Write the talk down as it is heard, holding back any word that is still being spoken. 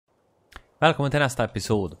Välkommen till nästa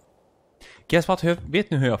episod. Guess what?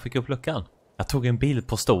 Vet ni hur jag fick upp luckan? Jag tog en bild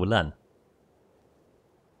på stolen.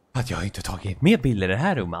 Att jag har inte tagit med bilder i det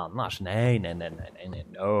här rummet annars. Nej.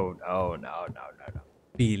 No.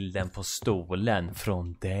 Bilden på stolen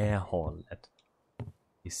från det hållet.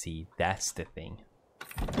 You see, that's the thing.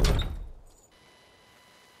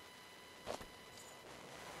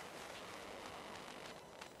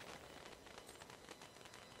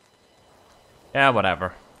 Yeah,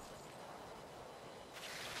 whatever.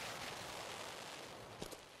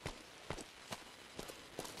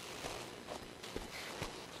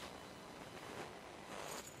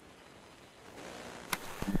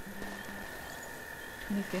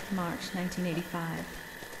 March 1985.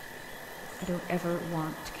 I don't ever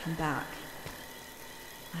want to come back.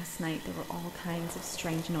 Last night there were all kinds of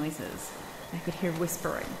strange noises. I could hear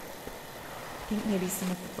whispering. I think maybe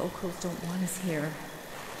some of the locals don't want us here.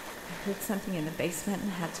 I heard something in the basement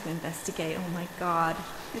and had to investigate. Oh my god,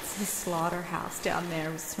 it's the slaughterhouse down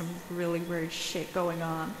there with some really weird shit going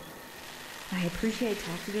on. I appreciate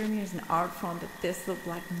taxidermy as an art form, but this looked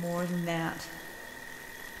like more than that.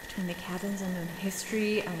 Between the cabins and the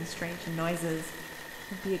history and the strange noises,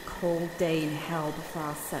 it would be a cold day in hell before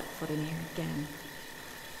I'll set foot in here again.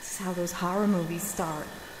 This is how those horror movies start.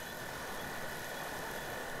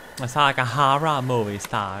 It's like a horror movie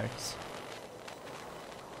starts.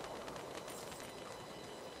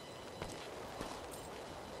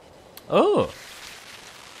 Oh!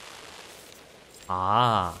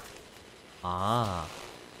 Ah.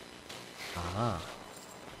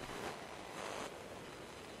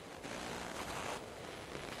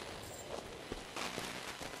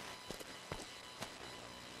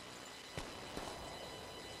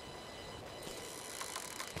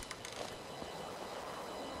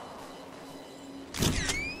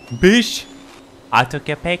 Bish! I took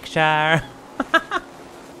a picture!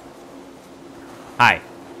 Hi,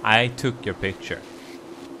 I took your picture.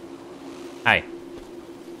 Hi.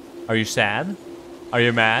 Are you sad? Are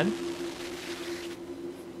you mad?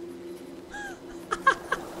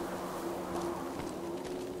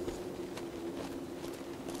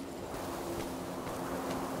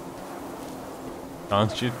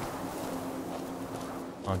 Don't you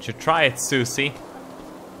try it, Susie?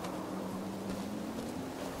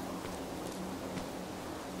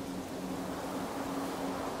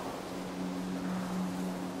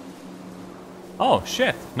 Oh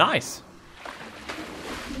shit, nice.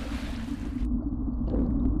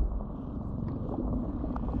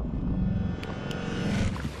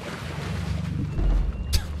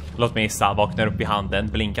 Låt mig gissa, vaknar upp i handen,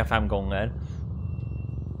 blinkar 5 gånger.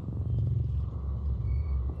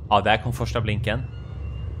 Ja, där kom första blinken.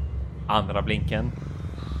 Andra blinken.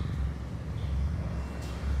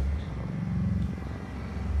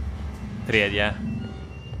 Tredje.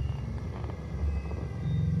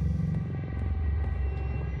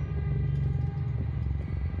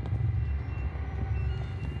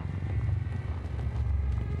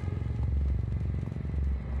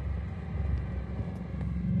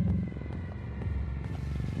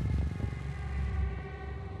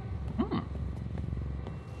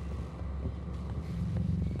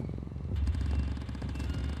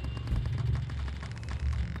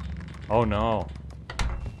 Oh no.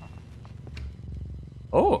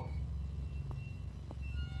 Oh.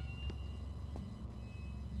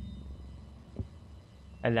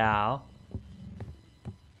 Hello.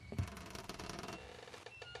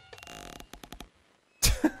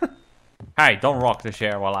 Hey, don't rock the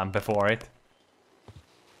chair while I'm before it.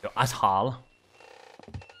 You asshole.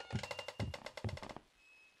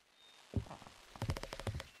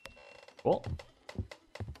 Cool.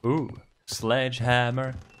 Ooh,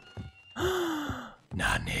 sledgehammer.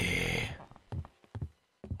 Nani.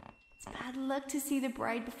 It's bad luck to see the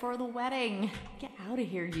bride before the wedding. Get out of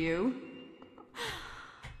here, you.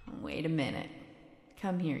 Wait a minute.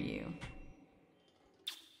 Come here, you.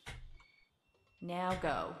 Now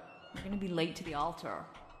go. We're gonna be late to the altar.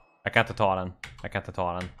 Jag kan inte ta den.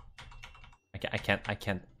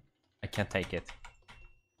 I can't take it.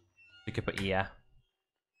 Trycker på E.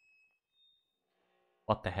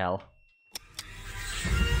 What the hell?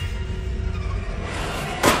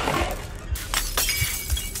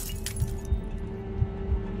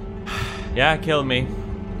 Yeah, kill me.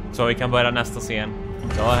 Så vi kan börja nästa scen.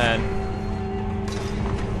 Go ahead.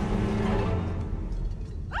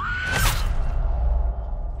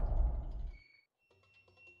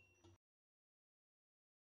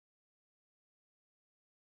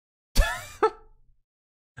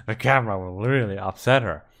 The camera will really upset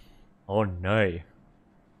her. Oh no.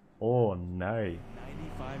 Oh no. 95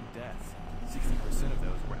 deaths. 60% of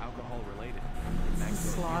those were alcohol related. Max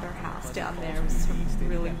slaughterhouse down there with some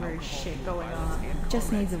really weird shit going on.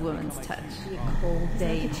 Just needs a woman's touch. A cold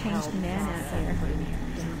day to change the man out here.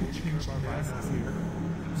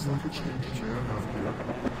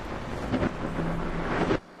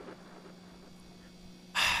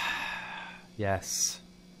 Yes.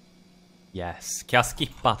 Yes. Kan jag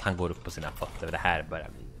skippa att han går upp på sina fötter? Det här börjar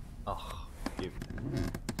bli... Gud.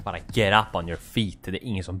 Bara get up on your feet. Det är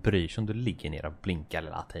ingen som bryr sig om du ligger ner och blinkar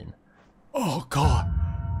eller latin. Oh God,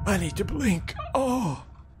 I need to blink. Oh,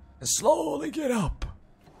 and slowly get up.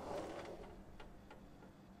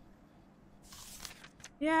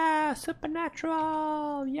 Yeah,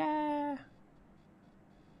 supernatural. Yeah.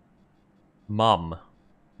 Mom.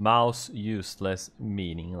 Mouse useless,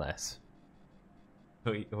 meaningless.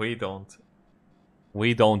 We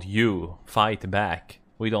don't you fight back.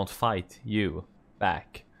 We don't fight you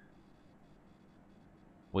back.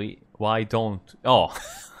 Why don't... Oh.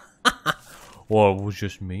 Or it was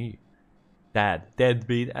just me. Dad,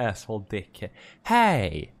 deadbeat asshole dickhead.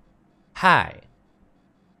 Hey. Hi.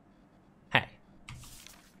 Hey.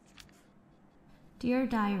 Dear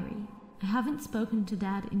Diary, I haven't spoken to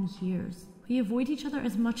Dad in years. We avoid each other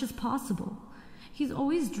as much as possible. He's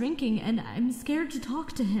always drinking and I'm scared to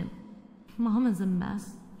talk to him. Mom is a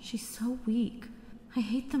mess. She's so weak. I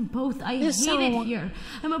hate them both. I hate it here.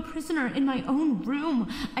 I'm a prisoner in my own room.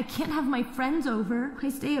 I can't have my friends over. I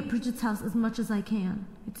stay at Bridget's house as much as I can.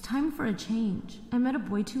 It's time for a change. I met a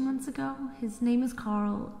boy 2 months ago. His name is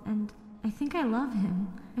Carl, and I think I love him.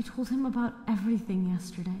 I told him about everything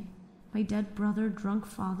yesterday. My dead brother, drunk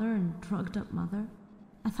father, and drugged up mother.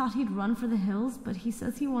 I thought he'd run for the hills, but he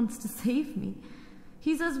says he wants to save me.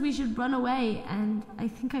 He says we should run away, and I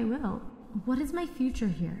think I will. What is my future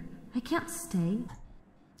here? I can't stay.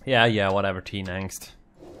 Yeah, whatever, teen angst.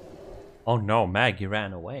 Oh no, Maggie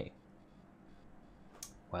ran away.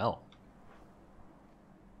 Well.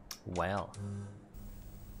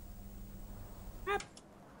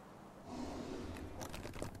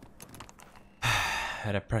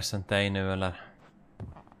 Är det present day nu eller?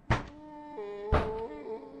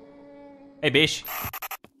 Hey bitch!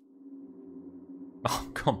 Oh,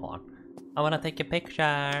 come on. I wanna take a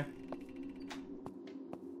picture.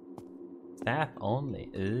 Staff only.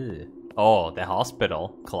 Ooh. Oh, the hospital.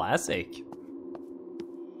 Classic.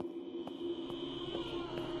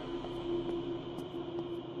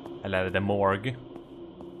 Eller the morgue.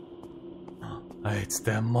 It's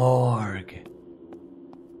the morgue.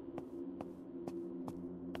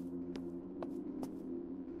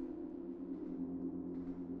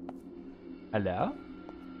 Hello?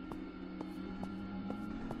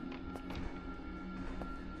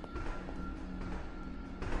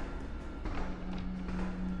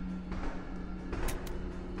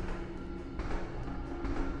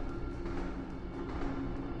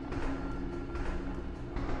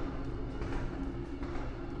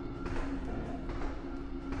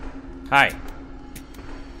 Hi.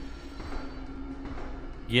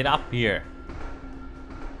 Get up here.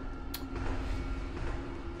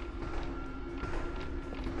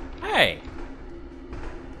 Hey.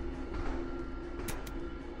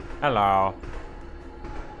 Hello.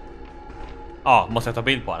 Måste jag ta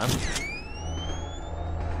bild på den?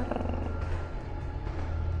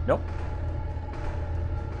 Nope.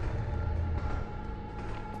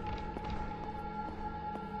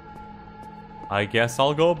 I guess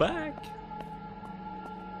I'll go back.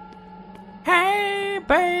 Hey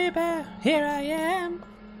baby, here I am.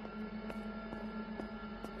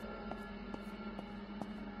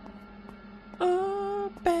 Oh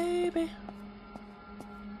baby.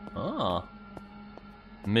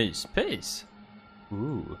 Myspys.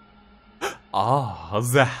 Ooh.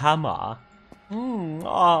 The hammer.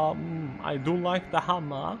 I do like the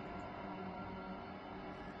hammer.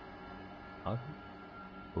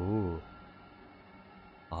 Ooh.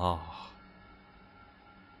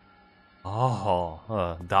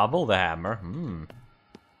 Double the hammer.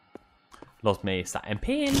 Låt mig gissa. En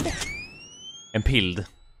pild.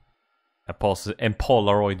 En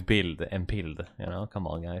Polaroid bild. En pild. You know, come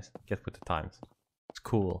on guys. Get with the times. It's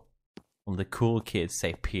cool. When the cool kids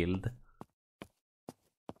say pild.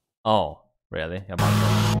 Oh, really?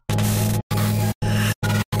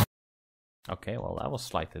 Okay, well that was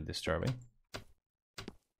slightly disturbing.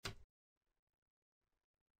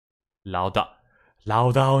 Lauda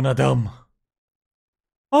Adam.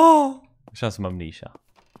 Det känns som Amnesia.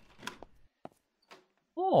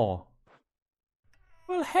 Well,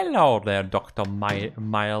 hello there, Dr.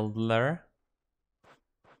 Mildler.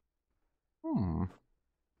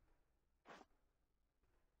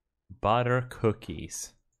 Butter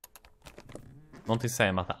cookies. Någonting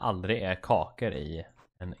säger mig att det aldrig är kakor i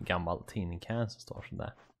En gammal tidning som står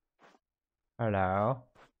sådär. Hello.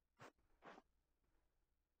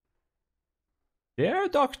 Dear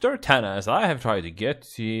Dr. Tennis, I have tried to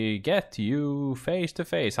get you face to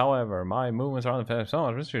face. However, my movements are so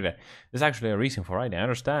much restricted. There's actually a reason for it. I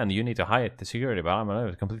understand you need to hide the security, but I'm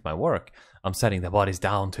unable to complete my work. I'm setting the bodies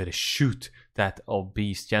down to shoot that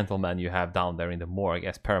obese gentleman you have down there in the morgue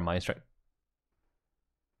as per my instruction.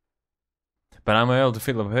 But I'm able to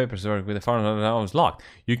fill the papers work with the phone and I was locked.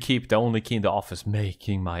 You keep the only key in the office,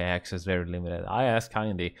 making my access very limited. I ask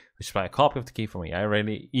kindly to supply a copy of the key for me. I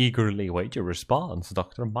really eagerly wait your response,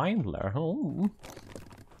 Dr. Mindler.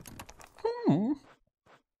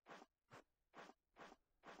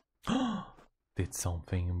 Did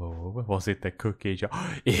something move? Was it the cookie jar?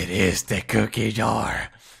 It is the cookie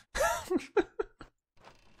jar!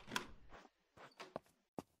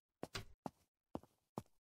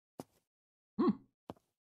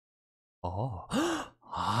 Oh.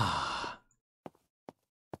 Ah.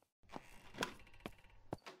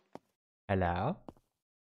 Hello?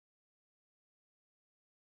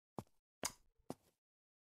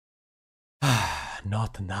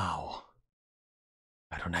 Not now.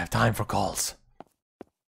 I don't have time for calls.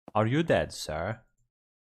 Are you dead, sir?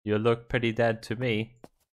 You look pretty dead to me.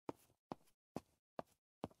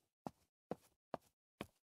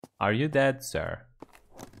 Are you dead, sir?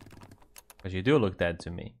 Because you do look dead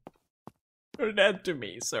to me. You're dead to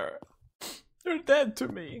me, sir. You're dead to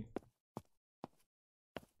me.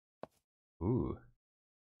 Ooh.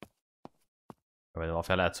 Jag vet inte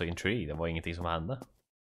varför jag lät så intrigued. Det var ingenting som hände.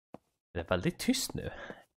 Det är väldigt tyst nu.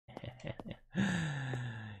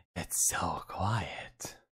 It's so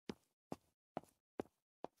quiet.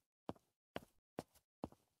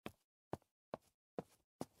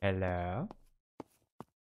 Hello?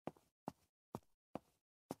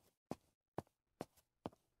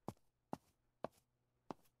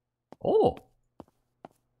 Oh!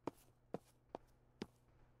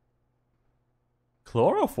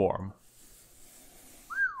 Chloroform.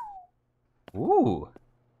 Ooh!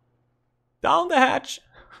 Down the hatch!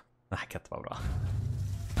 Det här kan inte vara bra.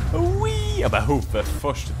 Wee! Jag bara huvudet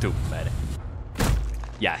först, dummer.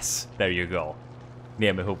 Yes, there you go.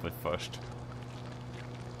 Ner med huvudet först.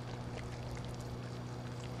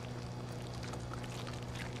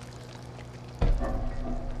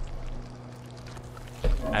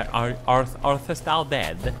 Arthur's now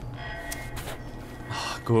dead?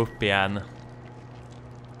 Gå upp igen.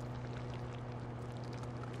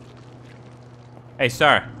 Hey,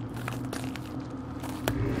 sir.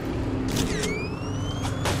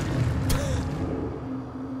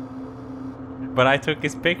 But I took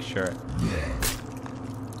his picture.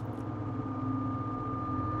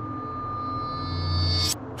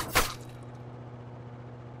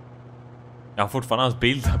 Jag har fortfarande hans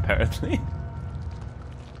bild, apparently.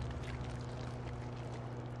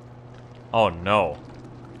 Oh no.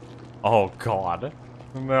 Oh god.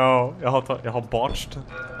 No, jag har botched.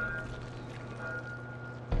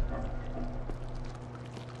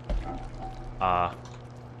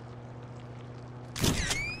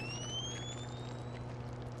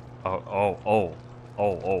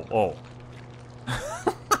 Oh.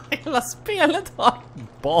 Hela spelet har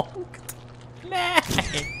bonkt. Nej.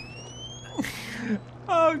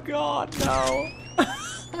 Oh god, no.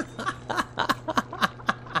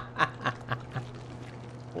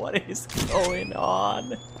 What is going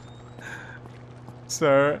on?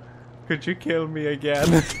 Sir, could you kill me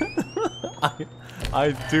again?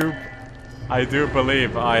 I do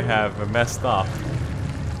believe I have messed up.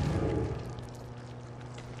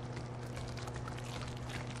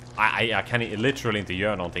 I kan literally inte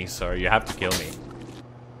göra någonting, sir. You have to kill me.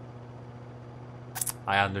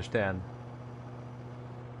 I understand.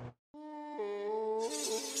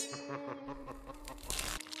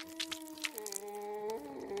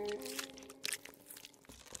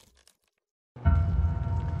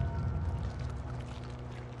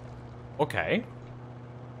 Okay.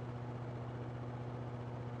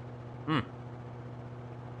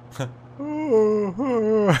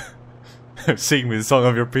 Sing me the song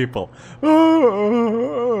of your people.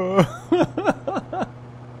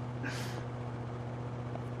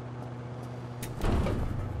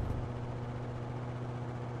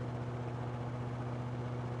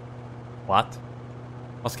 What?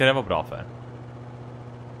 Vad ska det vara bra för?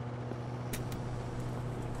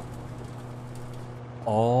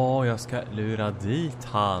 Jag ska lura dit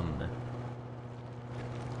han.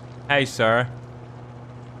 Hey, sir.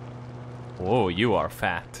 Oh, you are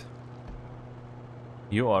fat.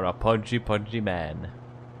 You are a pudgy man.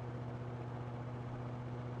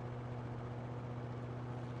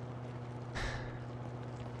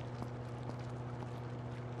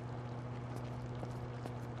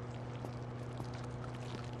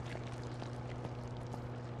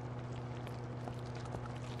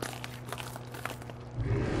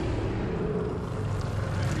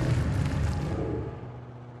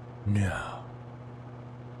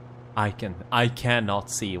 I cannot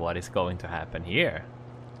see what is going to happen here.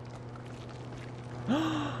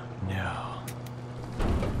 No.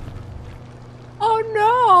 Oh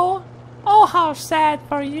no! Oh, how sad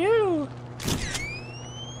for you!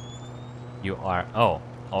 You are... Oh.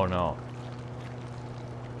 Oh no.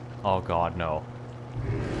 Oh god, no.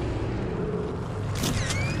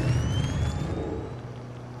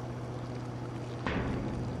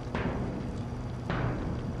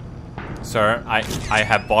 Sir, I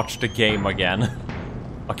have botched the game again.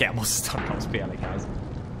 Okej, jag måste starta om spelet, guys.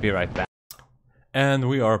 Be right back. And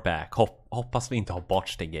we are back. Hoppas vi inte har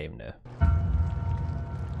botched the game nu.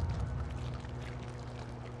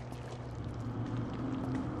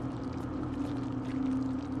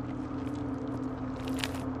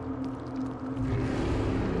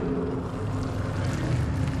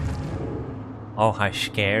 Oh, how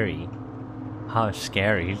scary. How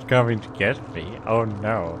scary. He's coming to get me. Oh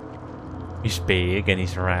no. He's big and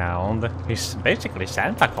he's round. He's basically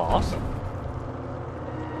Santa Claus.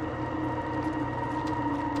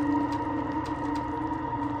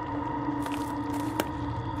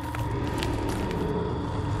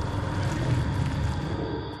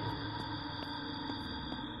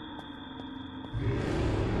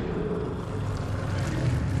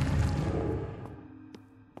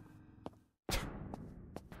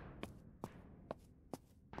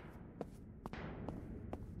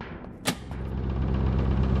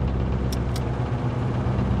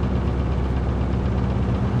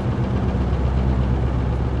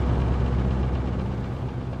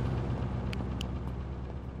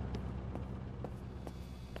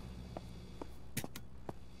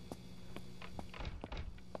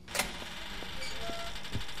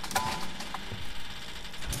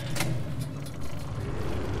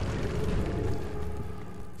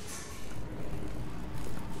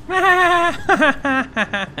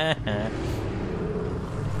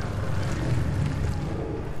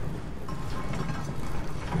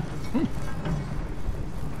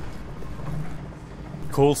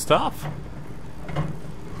 Cool stuff.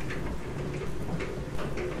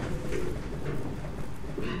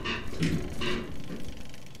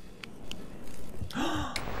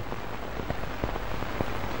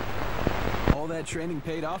 All that training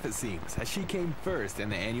paid off, it seems, as she came first in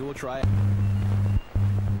the annual trial.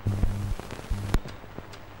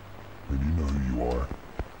 And you know who you are.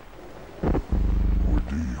 Or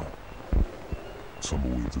do you? Some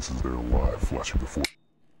believe this is their life flashing before.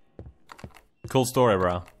 Cool story,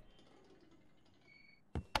 bro.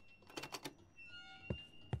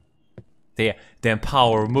 Det är en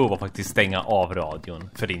power move att faktiskt stänga av radion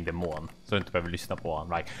för din demon. Så du inte behöver lyssna på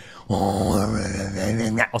honom. Like,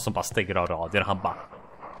 och så bara stänger av radion och han bara...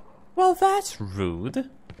 Well, that's rude.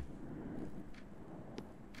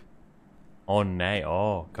 Oh nej,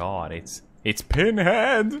 oh god, it's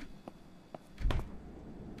Pinhead!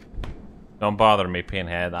 Don't bother me,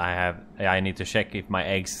 Pinhead. I need to check if my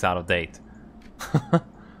eggs is out of date.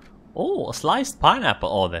 Oh, sliced pineapple.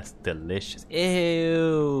 Oh, that's delicious.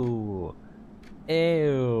 Ew.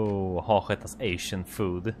 Ew. Haschetas Asian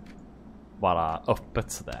food. Bara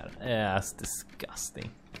öppet sådär. That's disgusting.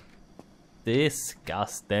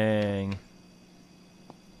 Disgusting.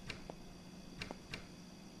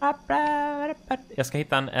 Jag ska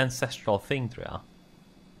hitta en ancestral thing, tror jag.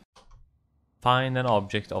 Find an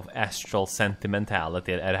object of astral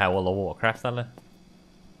sentimentality. Är det här World of Warcraft eller?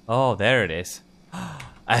 Oh, there it is.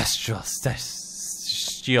 Astral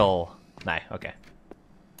celestial. Nej, okej.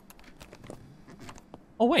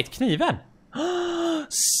 Oh wait, kniven.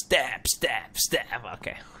 Stab, stab, stab.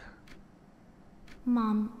 Okay.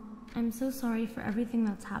 Mom, I'm so sorry for everything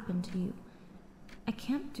that's happened to you. I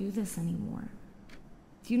can't do this anymore.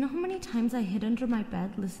 Do you know how many times I hid under my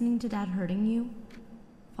bed listening to Dad hurting you?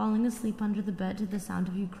 Falling asleep under the bed to the sound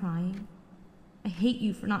of you crying? I hate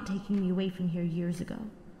you for not taking me away from here years ago.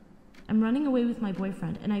 I'm running away with my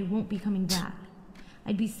boyfriend and I won't be coming back.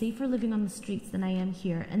 I'd be safer living on the streets than I am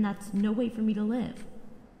here, and that's no way for me to live.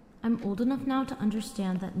 I'm old enough now to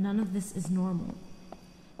understand that none of this is normal.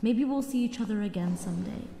 Maybe we'll see each other again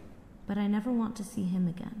someday, but I never want to see him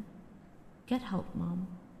again. Get help, Mom.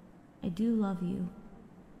 I do love you.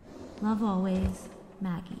 Love always,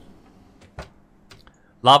 Maggie.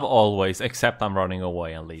 Love always, except I'm running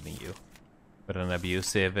away and leaving you. But an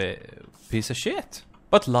abusive piece of shit.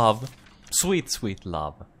 But love. Sweet, sweet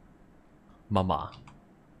love. Mama.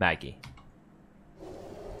 Maggie.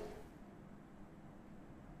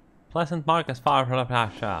 Pleasant Marcus far from the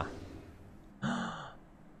Pasha.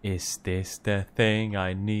 Is this the thing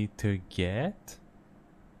I need to get?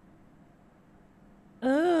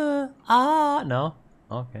 No.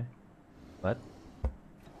 Okay. What?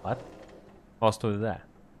 What? Vad stod det där?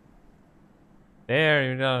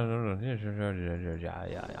 There, ja.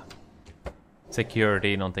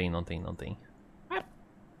 Security, någonting.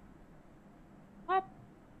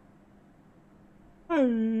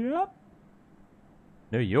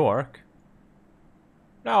 New York?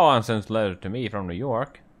 No one sends letter to me from New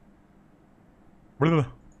York. Bling.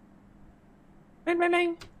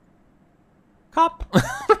 Cop.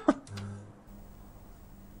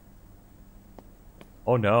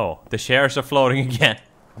 Oh no, the shares are floating again.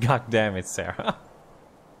 God damn it, Sarah.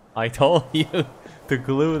 I told you to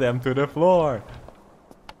glue them to the floor.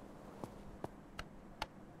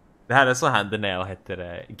 Det här är så händer när jag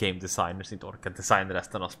heter game designers inte orkar designa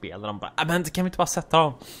resten av spelet. De bara, men kan vi inte bara sätta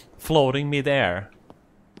dem floating mid-air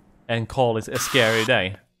and call it a scary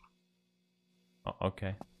day? Oh,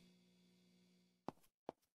 okay.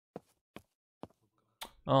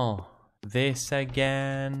 Oh, this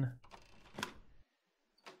again.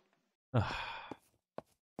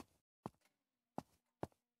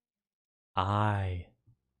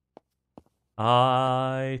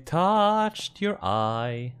 I touched your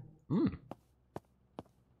eye.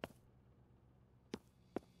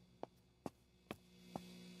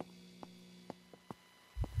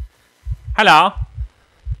 Hello.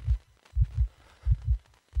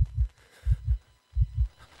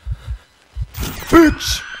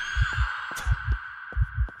 Bitch.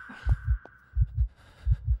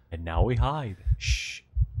 And now we hide. Shh.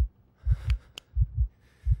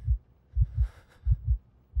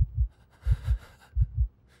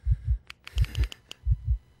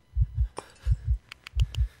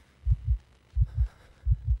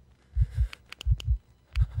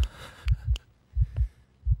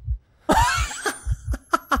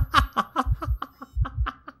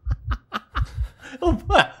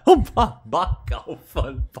 Hon bara backade och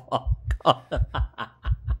föll bakom.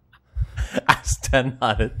 As 10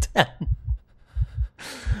 out of 10.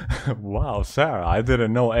 Wow, Sarah, I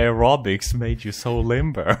didn't know aerobics made you so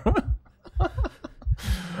limber.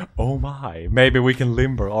 Oh my, maybe we can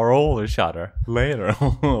limber or roll each other later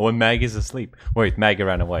when Maggie's asleep. Wait, Maggie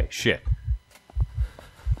ran away. Shit.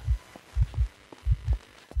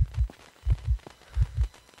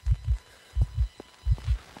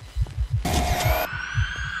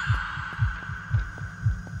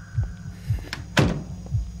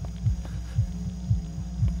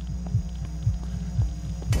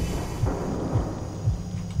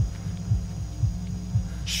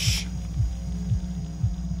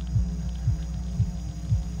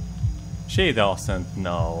 She doesn't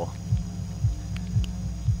know.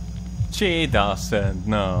 She doesn't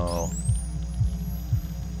know.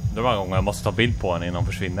 Det var gången jag måste ta bild på henne innan hon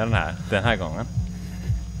försvinner den här gången.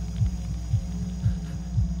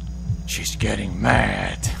 She's getting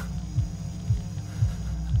mad.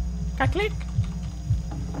 Klick.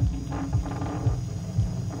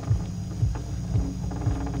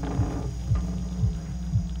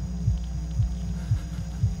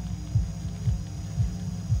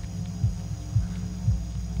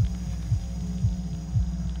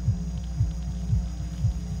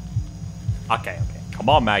 Okay. Come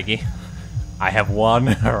on, Maggie. I have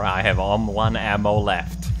one ammo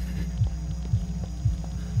left.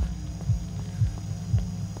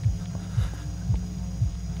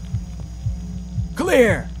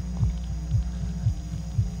 Clear!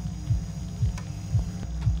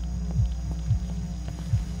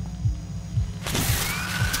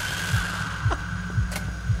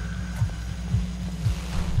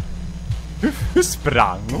 Hur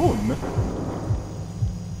sprang hon?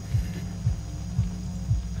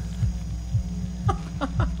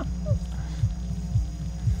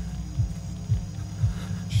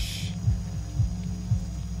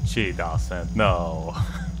 She doesn't know.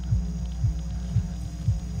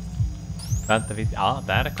 Vänta, ja,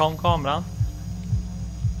 där kom kameran.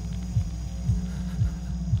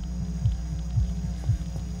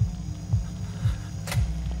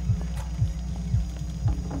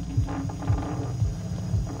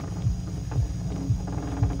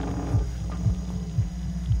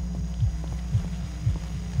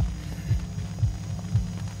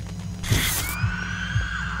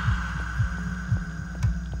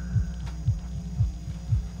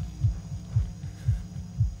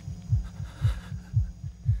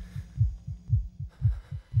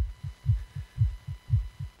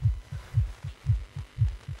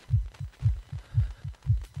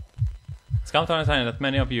 Scum to understand that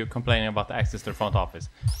many of you complaining about the access to the front office.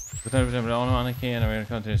 But the only one key and we're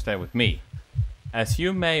going to stay with me. As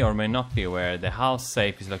you may or may not be aware, the house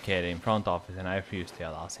safe is located in front office and I refuse to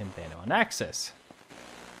allow simply anyone access.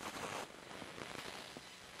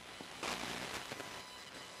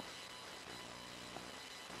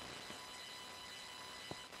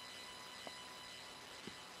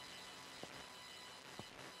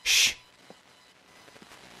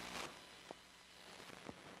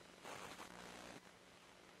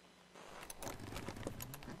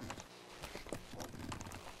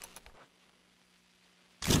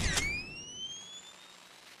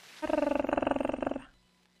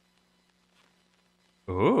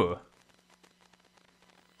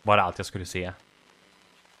 Var det allt jag skulle se?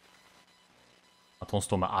 Att hon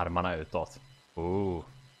står med armarna utåt.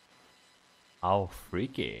 How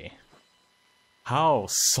freaky. How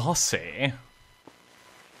saucy.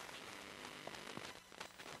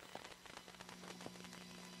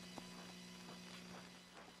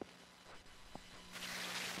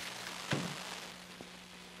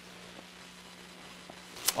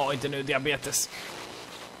 Inte nu, diabetes.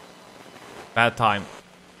 Bad time.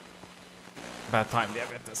 Bad time,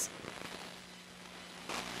 diabetes.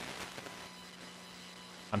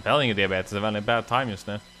 I'm telling you, diabetes, det är väldigt bad time just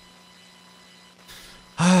nu.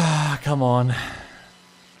 Come on.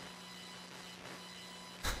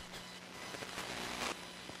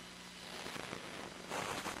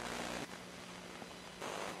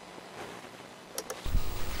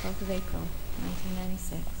 April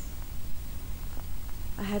 1996.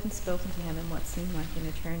 I hadn't spoken to him in what seemed like an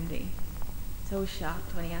eternity. So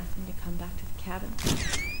shocked when he asked me to come back to the cabin.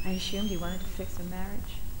 I assumed he wanted to fix a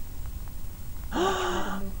marriage. I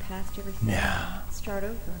tried to move past everything and start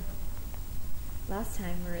over. Last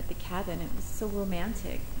time we were at the cabin, it was so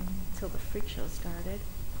romantic until the freak show started.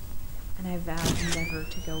 And I vowed never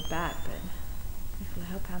to go back, but if it'll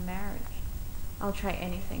help our marriage, I'll try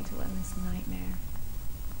anything to end this nightmare.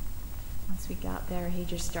 Once we got there, he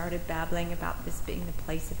just started babbling about this being the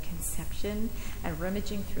place of conception and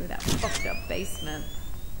rummaging through that fucked up basement.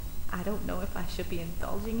 I don't know if I should be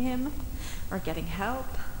indulging him or getting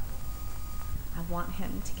help. I want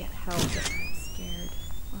him to get help, but I'm scared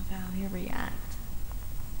of how he'll react.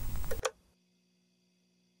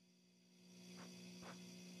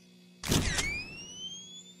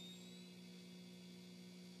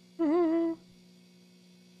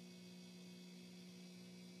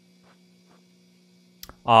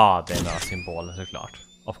 Det är några symboler såklart.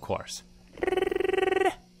 Of course.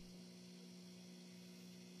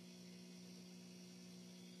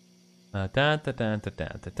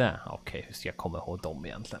 Okej, hur ska jag komma ihåg dem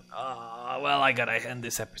egentligen? Well, I gotta end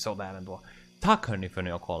this episode här ändå. Tack hörni för att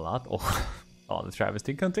ni har kollat. Och the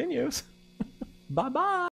travesty continues. Bye bye!